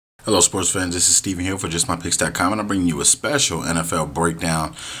Hello sports fans, this is Steven here for JustMyPicks.com, and I'm bringing you a special NFL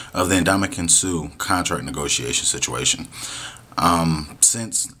breakdown of the Ndamukong Suh contract negotiation situation.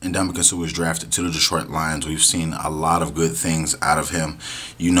 Since Ndamukong Suh was drafted to the Detroit Lions, we've seen a lot of good things out of him.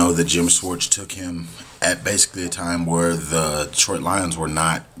 You know that Jim Schwartz took him at basically a time where the Detroit Lions were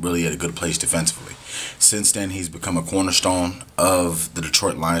not really at a good place defensively. Since then, he's become a cornerstone of the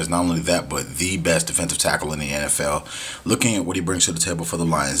Detroit Lions. Not only that, but the best defensive tackle in the NFL. Looking at what he brings to the table for the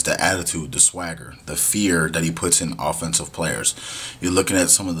Lions, the attitude, the swagger, the fear that he puts in offensive players. You're looking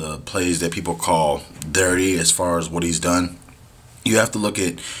at some of the plays that people call dirty as far as what he's done. You have to look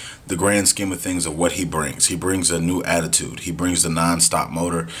at the grand scheme of things of what he brings. He brings a new attitude. He brings the non-stop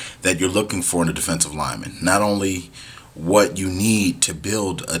motor that you're looking for in a defensive lineman. Not only what you need to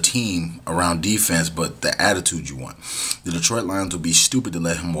build a team around defense, but the attitude you want. The Detroit Lions would be stupid to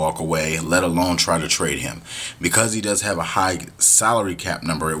let him walk away, let alone try to trade him. Because he does have a high salary cap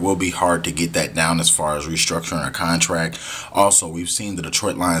number, it will be hard to get that down as far as restructuring a contract. Also, we've seen the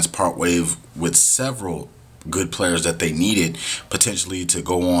Detroit Lions part ways with several good players that they needed potentially to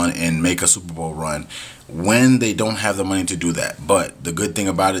go on and make a Super Bowl run when they don't have the money to do that. But the good thing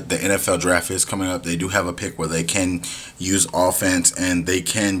about it, the NFL draft is coming up. They do have a pick where they can use offense, and they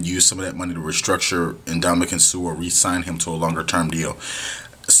can use some of that money to restructure Ndamukong Suh or re-sign him to a longer term deal.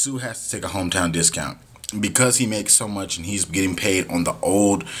 Suh has to take a hometown discount. Because he makes so much and he's getting paid on the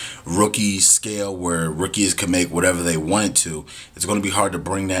old rookie scale where rookies can make whatever they wanted to, it's going to be hard to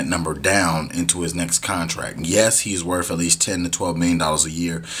bring that number down into his next contract. Yes, he's worth at least $10 to $12 million a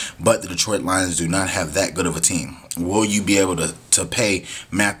year, but the Detroit Lions do not have that good of a team. Will you be able to pay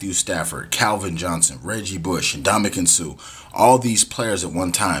Matthew Stafford, Calvin Johnson, Reggie Bush, and Ndamukong Suh, all these players at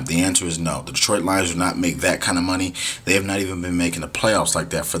one time? The answer is no. The Detroit Lions do not make that kind of money. They have not even been making the playoffs like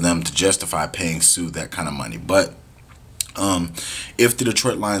that for them to justify paying Suh that kind of money. But if the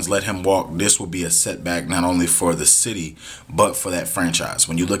Detroit Lions let him walk, this will be a setback not only for the city, but for that franchise.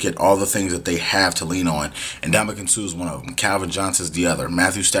 When you look at all the things that they have to lean on, and Ndamukong Suh is one of them, Calvin Johnson's the other,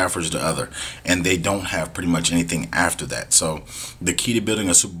 Matthew Stafford's the other, and they don't have pretty much anything after that. So the key to building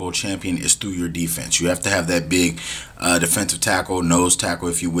a Super Bowl champion is through your defense. You have to have that big defensive tackle, nose tackle,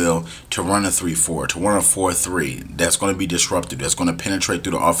 if you will, to run a 3-4, to run a 4-3. That's going to be disruptive. That's going to penetrate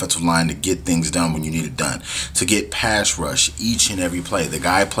through the offensive line to get things done when you need it done, to get pass rush each and every play. The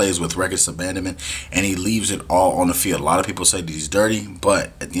guy plays with reckless abandonment, and he leaves it all on the field. A lot of people say that he's dirty,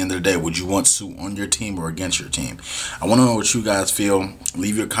 but at the end of the day, would you want Suh on your team or against your team? I want to know what you guys feel.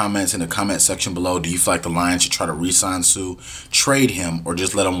 Leave your comments in the comment section below. Do you feel like the Lions should try to re-sign Suh, trade him, or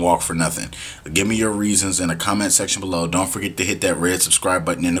just let him walk for nothing? Give me your reasons in the comment section below. Don't forget to hit that red subscribe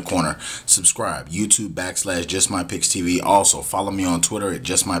button in the corner. Subscribe. YouTube.com/JustMyPicksTV. Also, follow me on Twitter at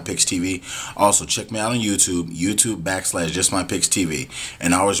JustMyPicksTV. Also, check me out on YouTube. YouTube.com/JustMyPicksTV.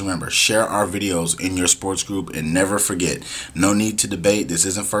 And always remember, share our videos in your sports group, and never forget, no need to debate. This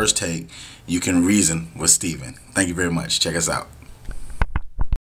isn't First Take. You can reason with Steven. Thank you very much. Check us out.